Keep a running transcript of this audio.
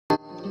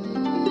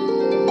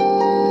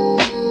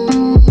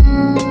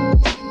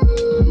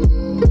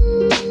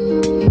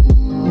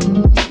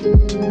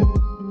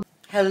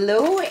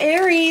Hello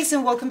Aries,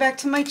 and welcome back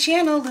to my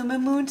channel,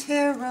 Lumen Moon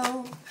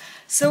Tarot.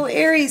 So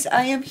Aries,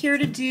 I am here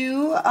to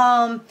do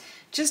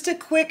just a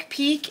quick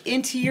peek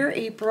into your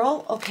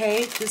April.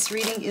 Okay, this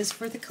reading is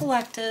for the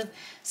collective,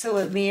 so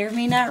it may or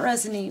may not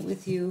resonate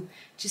with you.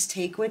 Just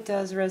take what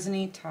does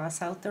resonate,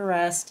 toss out the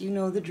rest. You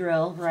know the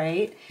drill,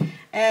 right?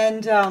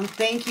 And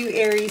thank you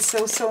Aries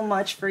so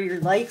much for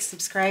your likes,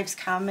 subscribes,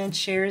 comments,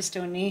 shares,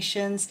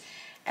 donations,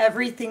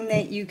 everything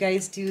that you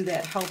guys do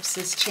that helps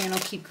this channel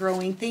keep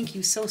growing. Thank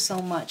you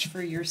so much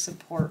for your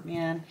support,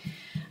 man.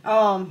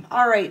 All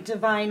right,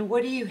 Divine,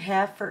 what do you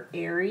have for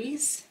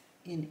Aries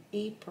in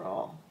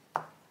April?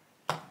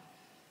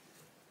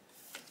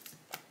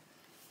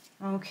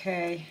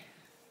 Okay.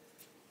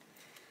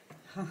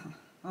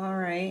 All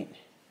right.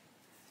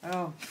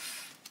 Oh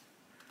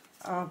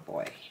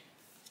boy.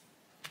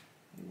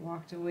 They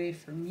walked away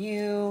from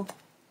you.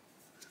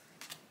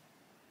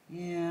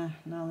 Yeah,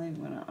 now they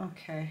went,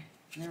 okay.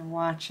 They're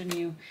watching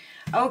you.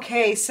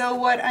 Okay, so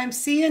what I'm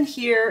seeing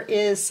here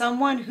is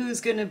someone who's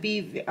going to be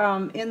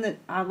in the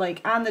like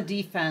on the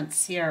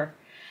defense here.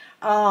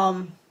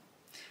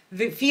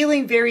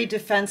 Feeling very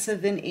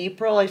defensive in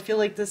April. I feel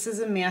like this is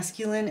a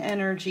masculine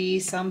energy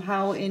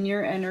somehow in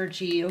your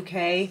energy,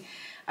 okay?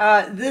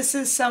 This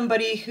is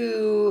somebody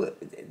who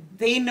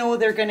they know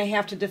they're going to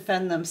have to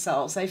defend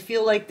themselves. I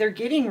feel like they're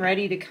getting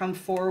ready to come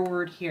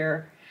forward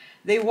here.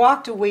 They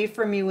walked away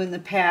from you in the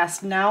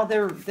past. Now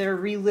they're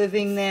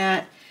reliving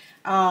that.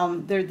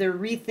 They're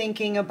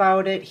rethinking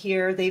about it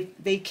here.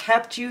 They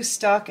kept you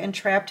stuck and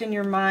trapped in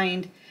your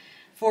mind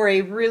for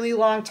a really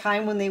long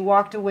time when they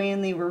walked away,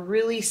 and they were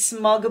really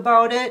smug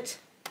about it.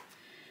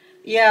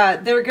 Yeah,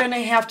 they're going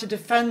to have to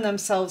defend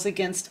themselves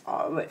against...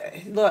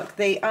 Look,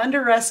 they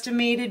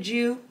underestimated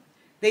you.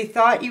 They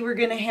thought you were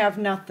going to have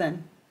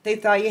nothing. They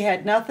thought you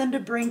had nothing to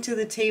bring to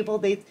the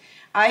table.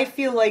 I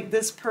feel like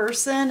this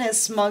person,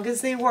 as smug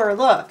as they were,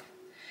 look,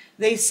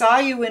 they saw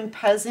you in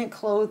peasant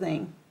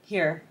clothing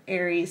here,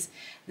 Aries.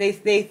 They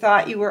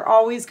thought you were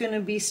always going to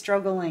be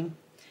struggling.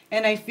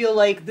 And I feel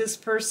like this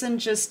person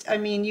just, I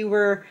mean, you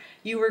were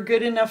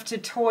good enough to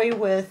toy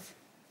with,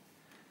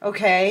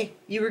 okay?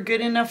 You were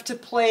good enough to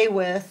play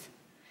with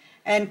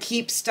and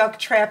keep stuck,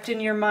 trapped in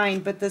your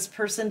mind. But this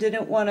person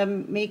didn't want to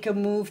make a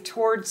move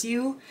towards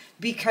you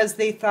because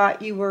they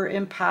thought you were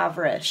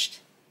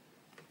impoverished.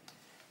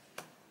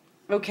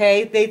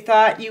 Okay, they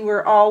thought you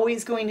were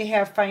always going to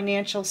have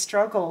financial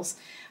struggles.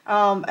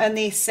 And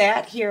they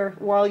sat here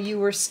while you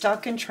were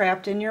stuck and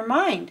trapped in your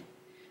mind.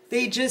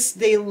 They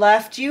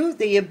left you,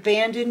 they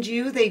abandoned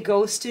you, they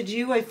ghosted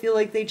you. I feel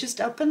like they just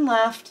up and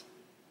left.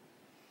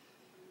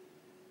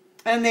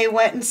 And they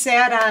went and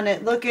sat on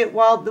it. Look at,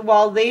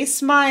 while they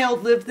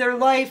smiled, lived their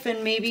life,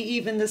 and maybe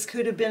even this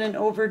could have been an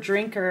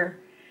overdrinker.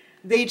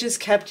 They just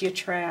kept you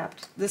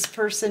trapped. This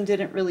person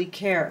didn't really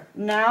care.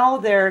 Now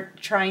they're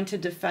trying to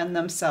defend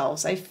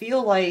themselves. I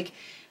feel like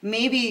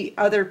maybe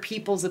other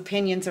people's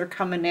opinions are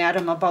coming at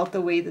them about the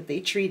way that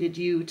they treated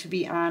you, to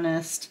be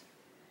honest.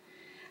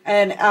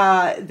 And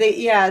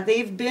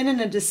they've been in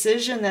a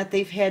decision that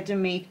they've had to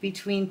make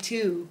between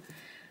two.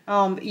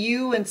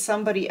 You and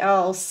somebody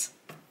else.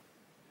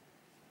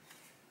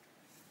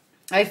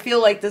 I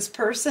feel like this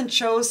person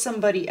chose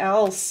somebody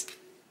else.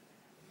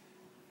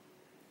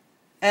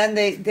 And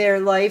their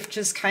life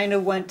just kind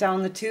of went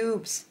down the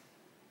tubes.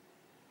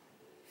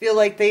 Feel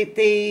like they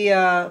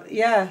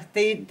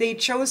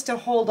chose to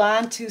hold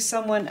on to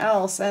someone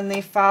else, and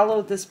they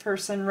followed this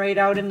person right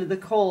out into the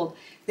cold.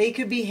 They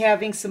could be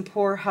having some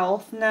poor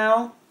health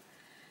now.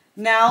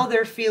 Now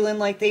they're feeling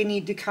like they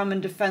need to come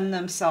and defend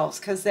themselves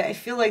because I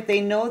feel like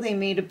they know they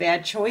made a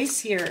bad choice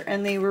here,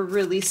 and they were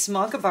really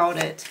smug about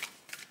it.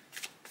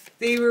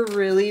 They were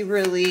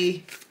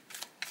really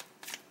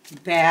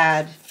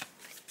bad.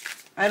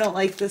 I don't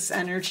like this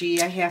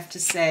energy, I have to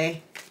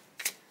say.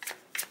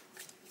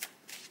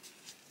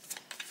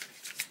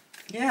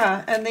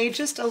 Yeah, and they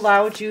just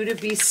allowed you to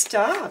be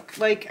stuck.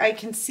 Like, I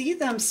can see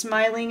them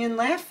smiling and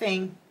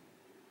laughing.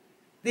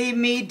 They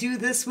may do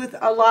this with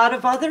a lot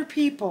of other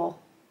people.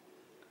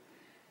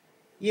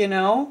 You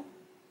know?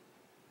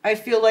 I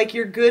feel like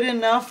you're good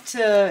enough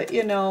to,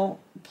 you know,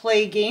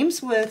 play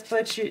games with,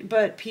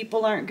 but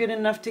people aren't good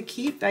enough to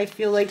keep. I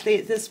feel like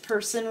this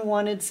person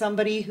wanted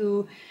somebody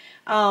who...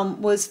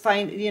 was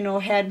fine, you know,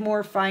 had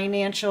more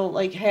financial,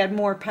 like had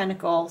more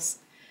pentacles.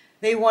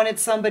 They wanted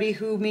somebody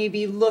who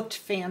maybe looked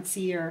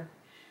fancier.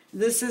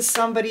 This is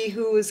somebody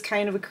who is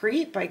kind of a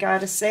creep, I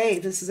gotta say.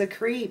 This is a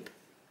creep.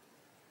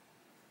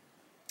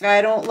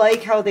 I don't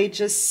like how they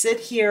just sit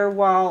here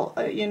while,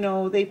 you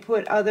know, they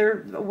put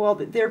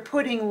they're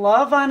putting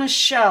love on a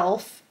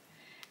shelf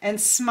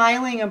and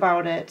smiling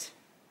about it,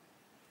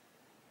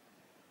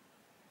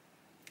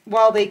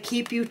 while they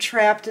keep you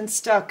trapped and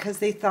stuck because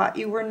they thought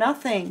you were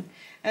nothing.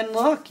 And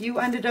look, you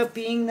ended up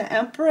being the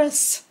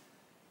Empress.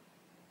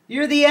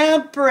 You're the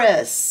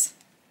Empress.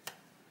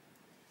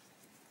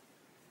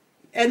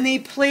 And they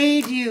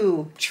played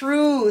you.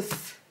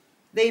 Truth.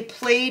 They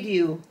played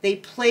you. They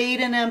played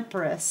an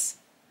Empress.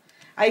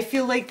 I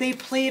feel like they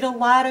played a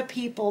lot of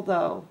people,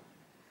 though.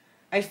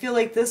 I feel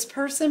like this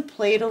person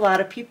played a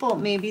lot of people.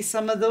 Maybe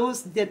some of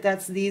those,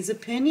 that's these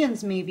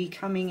opinions maybe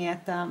coming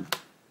at them.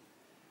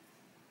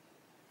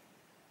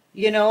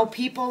 You know,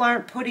 people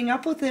aren't putting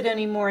up with it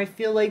anymore. I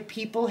feel like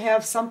people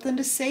have something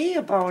to say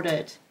about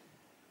it.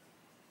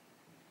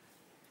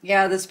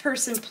 Yeah, this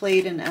person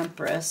played an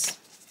Empress.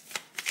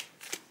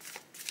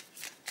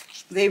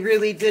 They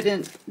really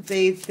didn't.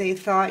 They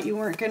thought you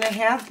weren't going to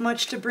have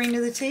much to bring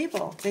to the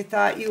table. They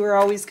thought you were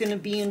always going to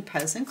be in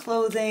peasant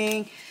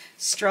clothing,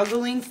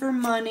 struggling for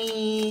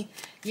money.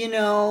 You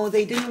know,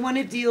 they didn't want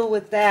to deal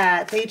with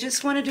that. They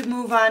just wanted to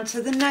move on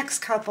to the next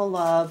couple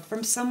love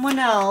from someone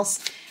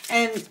else.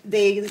 And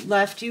they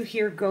left you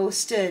here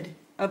ghosted,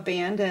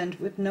 abandoned,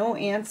 with no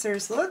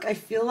answers. Look, I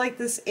feel like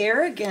this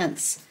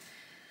arrogance.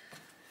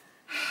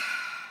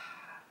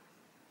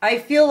 I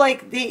feel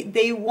like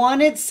they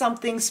wanted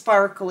something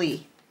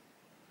sparkly.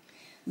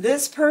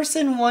 This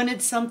person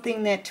wanted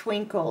something that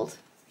twinkled.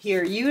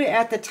 Here, you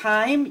at the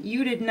time,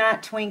 you did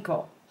not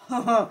twinkle.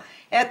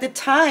 At the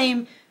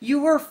time,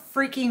 you were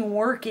freaking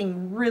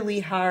working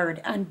really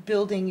hard on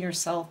building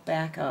yourself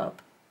back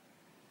up.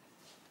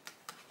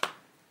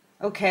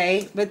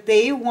 Okay, but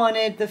they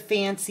wanted the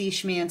fancy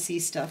schmancy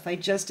stuff. I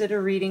just did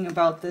a reading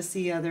about this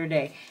the other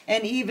day.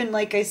 And even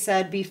like I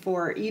said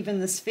before, even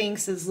the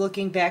Sphinx is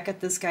looking back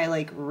at this guy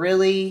like,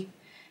 really?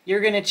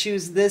 You're going to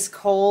choose this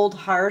cold,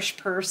 harsh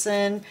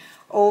person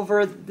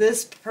over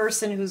this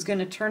person who's going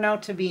to turn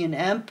out to be an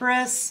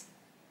empress?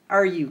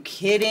 Are you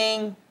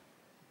kidding?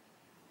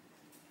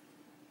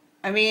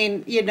 I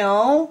mean, you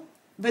know,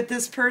 but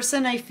this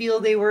person, I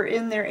feel they were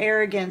in their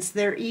arrogance,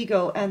 their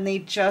ego, and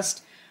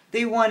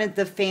they wanted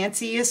the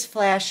fanciest,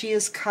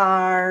 flashiest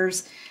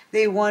cars.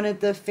 They wanted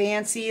the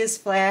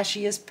fanciest,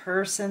 flashiest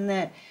person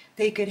that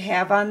they could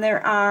have on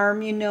their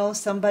arm, you know,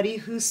 somebody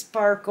who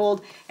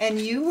sparkled.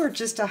 And you were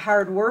just a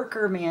hard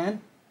worker,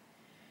 man.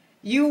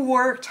 You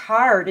worked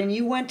hard and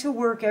you went to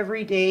work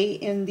every day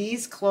in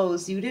these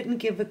clothes. You didn't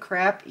give a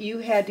crap. You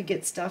had to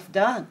get stuff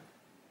done.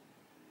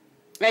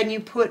 And you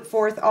put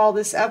forth all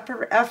this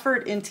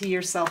effort into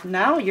yourself.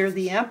 Now you're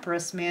the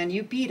Empress, man.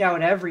 You beat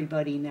out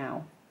everybody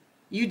now.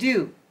 You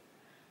do.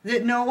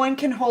 That no one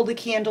can hold a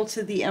candle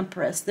to the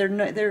Empress.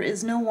 There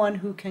is no one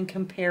who can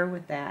compare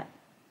with that.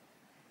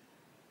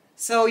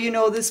 So, you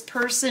know, this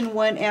person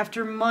went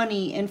after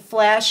money and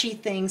flashy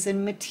things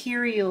and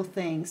material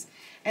things.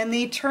 And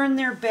they turned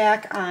their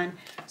back on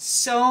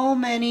so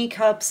many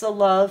cups of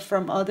love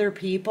from other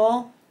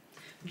people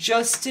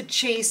just to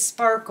chase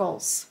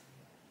sparkles.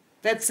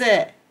 That's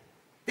it.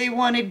 They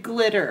wanted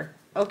glitter,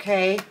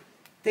 okay?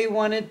 They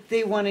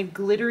wanted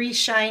glittery,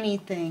 shiny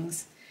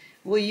things.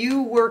 Well,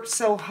 you worked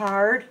so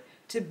hard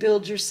to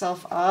build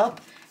yourself up,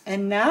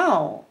 and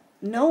now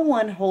no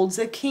one holds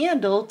a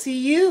candle to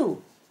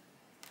you.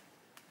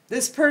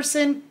 This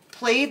person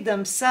played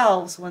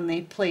themselves when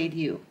they played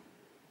you.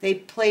 They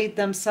played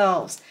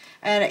themselves.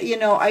 And, you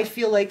know, I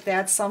feel like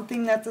that's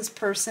something that this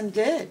person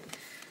did.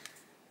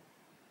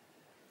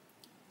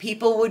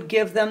 People would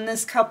give them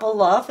this cup of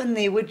love, and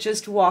they would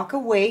just walk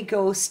away,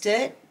 ghost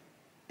it.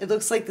 It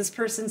looks like this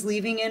person's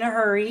leaving in a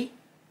hurry,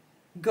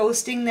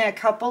 ghosting that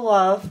cup of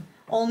love,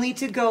 only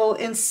to go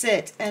and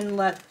sit and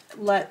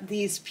let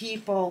these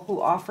people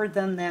who offered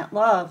them that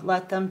love,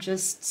 let them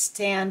just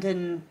stand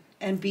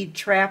and be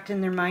trapped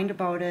in their mind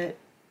about it,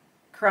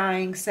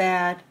 crying,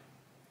 sad.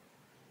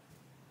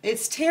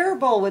 It's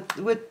terrible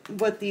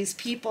what these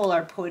people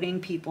are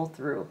putting people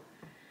through.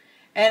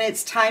 And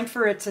it's time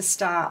for it to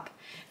stop.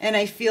 And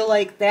I feel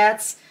like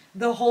that's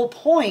the whole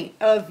point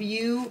of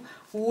you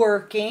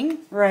working,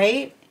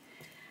 right?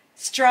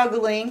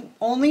 Struggling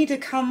only to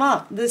come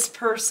up. This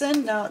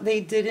person, no,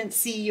 they didn't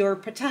see your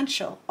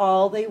potential.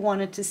 All they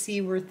wanted to see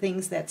were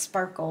things that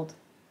sparkled.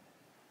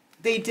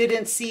 They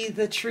didn't see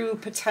the true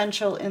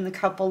potential in the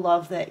cup of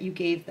love that you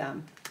gave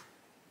them.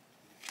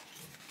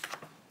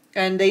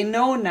 And they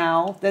know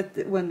now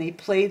that when they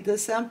played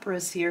this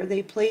Empress here,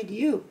 they played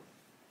you.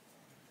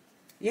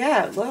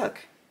 Yeah,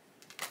 look.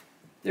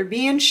 They're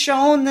being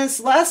shown this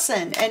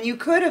lesson. And you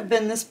could have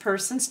been this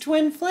person's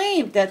twin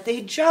flame that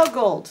they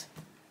juggled,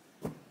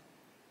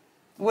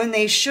 when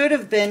they should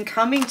have been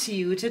coming to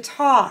you to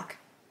talk.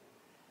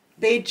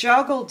 They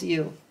juggled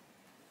you.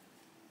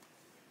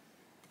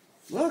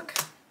 Look,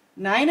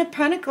 Nine of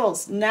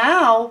Pentacles.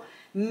 Now,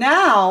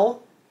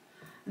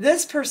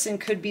 this person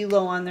could be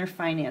low on their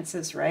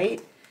finances,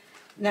 right?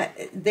 Now,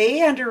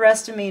 they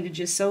underestimated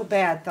you so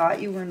bad,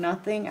 thought you were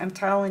nothing. I'm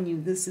telling you,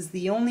 this is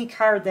the only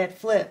card that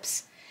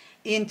flips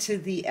into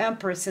the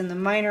Empress in the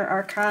Minor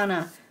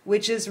Arcana,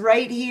 which is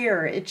right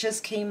here. It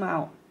just came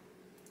out.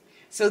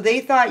 So they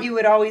thought you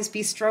would always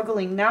be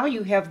struggling. Now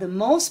you have the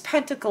most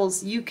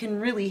pentacles you can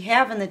really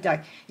have in the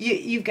deck.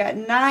 You've got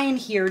 9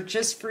 here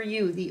just for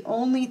you. The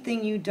only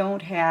thing you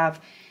don't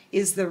have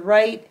is the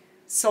right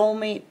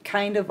soulmate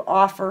kind of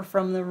offer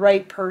from the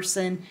right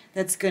person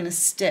that's going to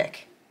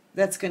stick,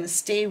 that's going to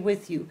stay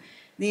with you.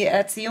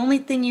 That's the only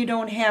thing you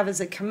don't have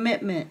is a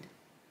commitment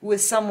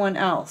with someone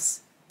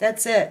else.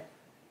 That's it.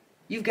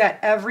 You've got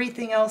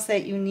everything else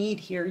that you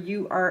need here.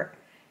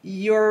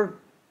 You're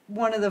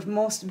one of the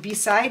most,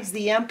 besides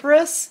the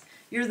Empress,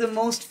 you're the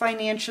most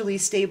financially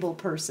stable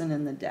person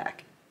in the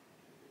deck.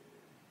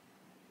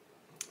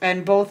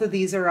 And both of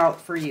these are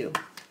out for you.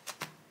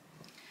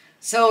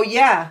 So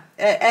yeah,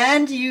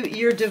 and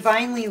you're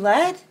divinely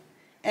led,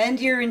 and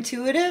you're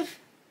intuitive.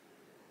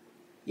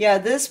 Yeah,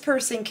 this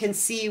person can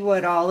see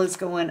what all is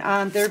going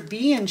on. They're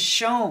being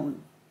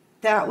shown.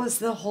 That was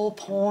the whole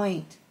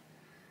point,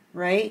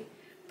 right?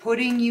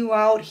 Putting you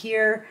out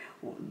here,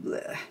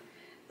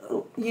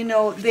 you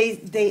know,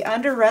 they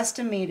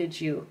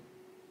underestimated you.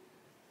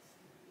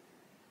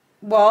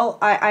 Well,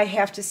 I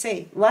have to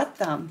say, let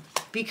them,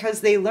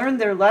 because they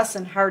learned their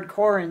lesson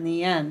hardcore in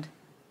the end.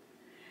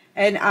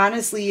 And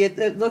honestly,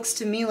 it looks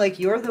to me like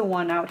you're the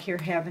one out here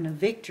having a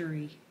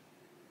victory.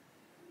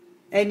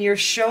 And you're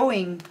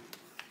showing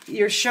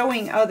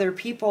other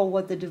people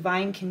what the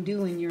divine can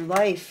do in your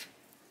life.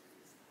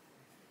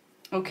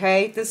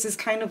 Okay? This is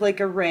kind of like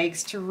a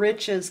rags to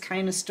riches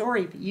kind of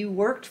story, but you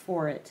worked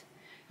for it.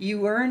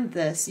 You earned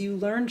this. You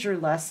learned your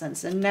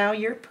lessons. And now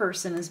your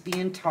person is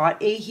being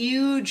taught a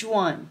huge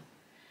one.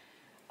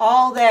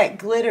 All that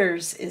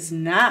glitters is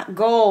not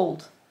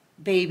gold,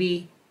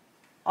 baby.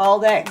 All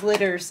that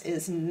glitters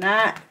is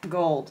not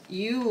gold.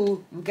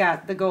 You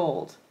got the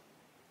gold.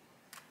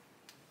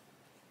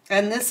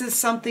 And this is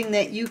something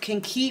that you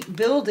can keep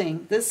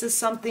building. This is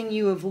something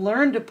you have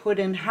learned to put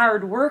in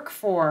hard work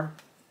for.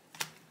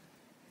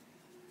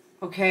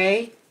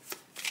 Okay?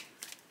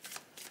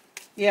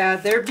 Yeah,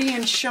 they're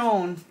being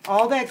shown.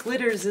 All that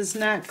glitters is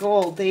not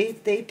gold.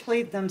 They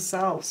played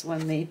themselves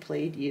when they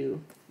played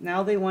you.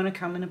 Now they want to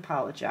come and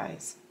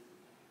apologize.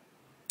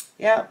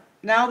 Yeah,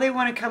 now they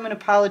want to come and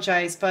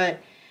apologize, but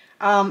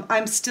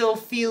I'm still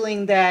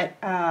feeling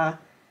that,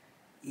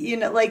 you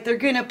know, like they're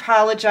going to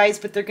apologize,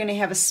 but they're going to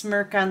have a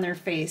smirk on their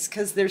face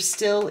because they're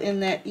still in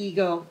that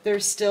ego. They're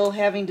still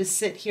having to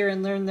sit here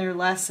and learn their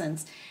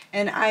lessons.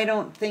 And I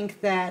don't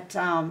think that,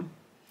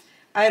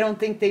 I don't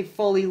think they've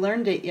fully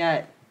learned it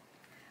yet.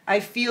 I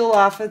feel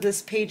off of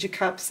this Page of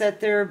Cups that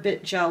they're a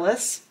bit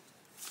jealous.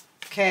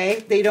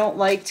 Okay, they don't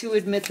like to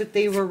admit that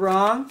they were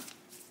wrong,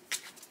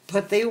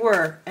 but they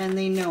were, and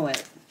they know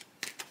it.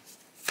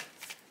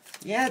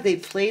 Yeah, they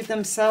played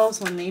themselves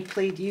when they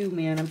played you,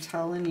 man, I'm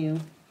telling you.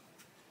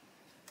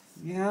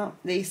 Yeah,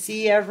 they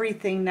see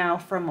everything now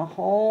from a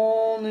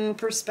whole new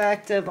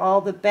perspective. All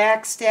the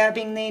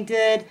backstabbing they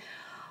did,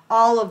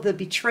 all of the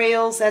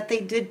betrayals that they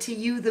did to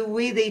you, the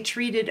way they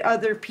treated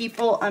other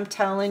people, I'm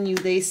telling you,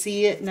 they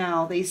see it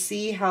now. They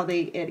see how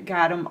it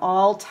got them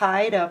all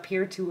tied up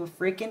here to a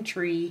freaking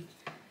tree.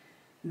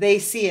 They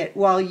see it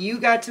while you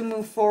got to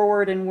move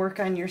forward and work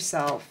on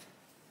yourself.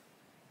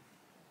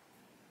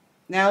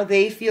 Now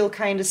they feel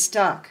kind of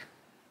stuck.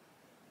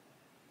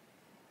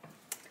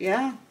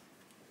 Yeah.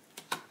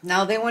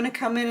 Now they want to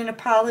come in and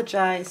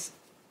apologize.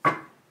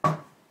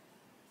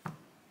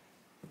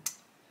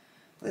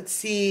 Let's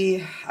see.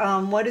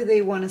 What do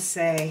they want to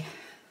say?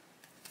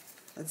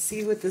 Let's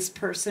see what this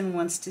person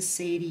wants to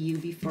say to you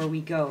before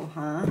we go,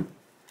 huh?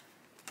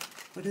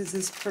 What does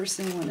this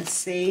person want to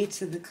say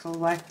to the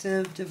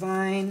collective,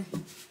 divine?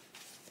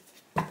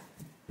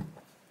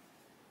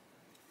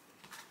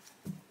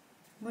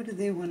 What do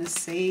they want to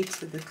say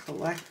to the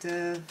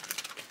collective?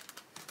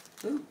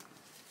 Ooh.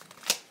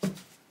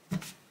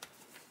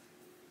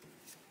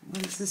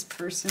 What does this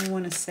person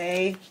want to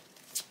say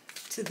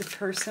to the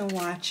person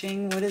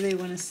watching? What do they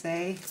want to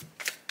say?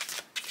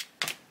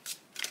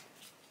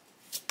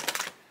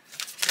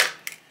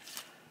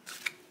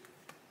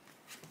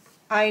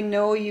 I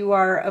know you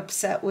are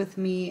upset with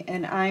me,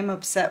 and I'm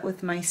upset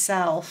with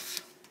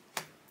myself.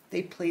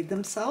 They played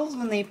themselves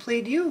when they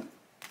played you.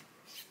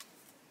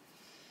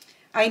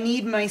 I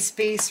need my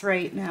space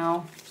right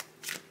now.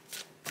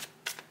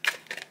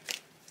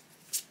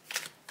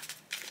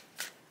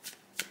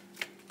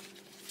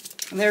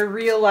 They're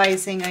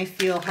realizing, I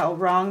feel, how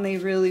wrong they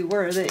really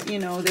were. That, you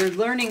know, they're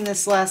learning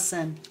this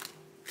lesson.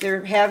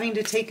 They're having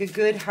to take a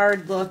good,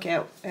 hard look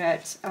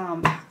at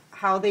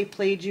how they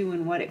played you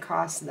and what it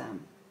cost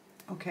them.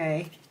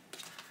 Okay,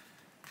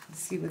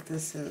 let's see what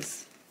this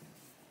is.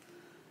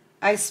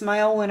 I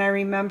smile when I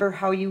remember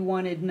how you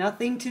wanted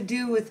nothing to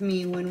do with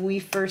me when we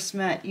first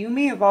met. You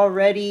may have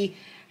already,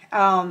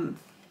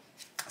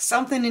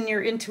 something in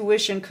your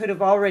intuition could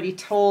have already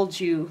told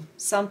you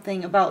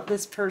something about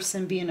this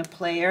person being a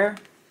player.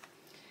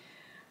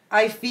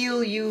 I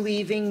feel you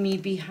leaving me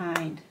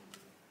behind.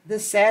 The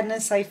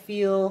sadness I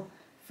feel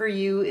for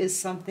you is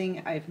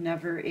something I've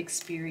never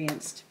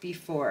experienced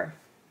before.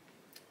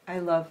 I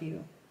love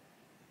you.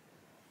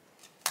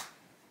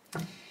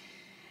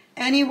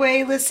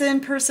 Anyway, listen,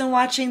 person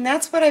watching,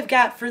 that's what I've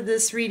got for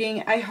this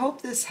reading. I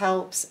hope this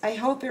helps. I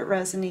hope it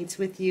resonates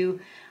with you.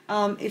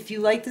 If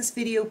you like this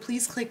video,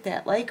 please click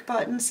that like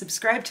button.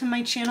 Subscribe to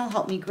my channel.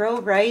 Help me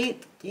grow,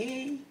 right?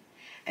 Yay.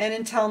 And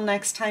until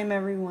next time,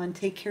 everyone,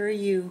 take care of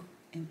you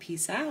and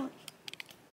peace out.